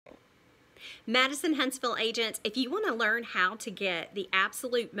Madison Huntsville agents, if you want to learn how to get the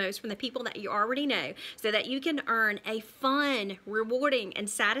absolute most from the people that you already know so that you can earn a fun, rewarding, and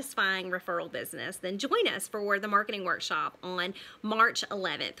satisfying referral business, then join us for the marketing workshop on March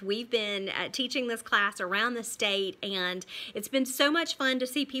 11th. We've been teaching this class around the state, and it's been so much fun to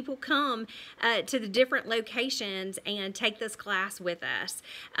see people come to the different locations and take this class with us.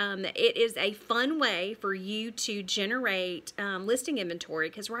 It is a fun way for you to generate listing inventory,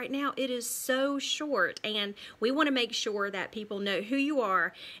 because right now it is so short, and we want to make sure that people know who you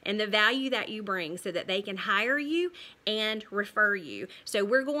are and the value that you bring so that they can hire you and refer you. So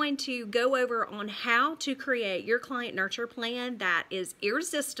we're going to go over on how to create your client nurture plan that is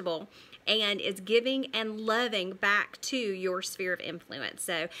irresistible and is giving and loving back to your sphere of influence.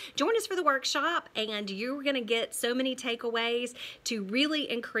 So join us for the workshop, and you're going to get so many takeaways to really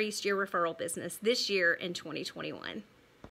increase your referral business this year in 2021.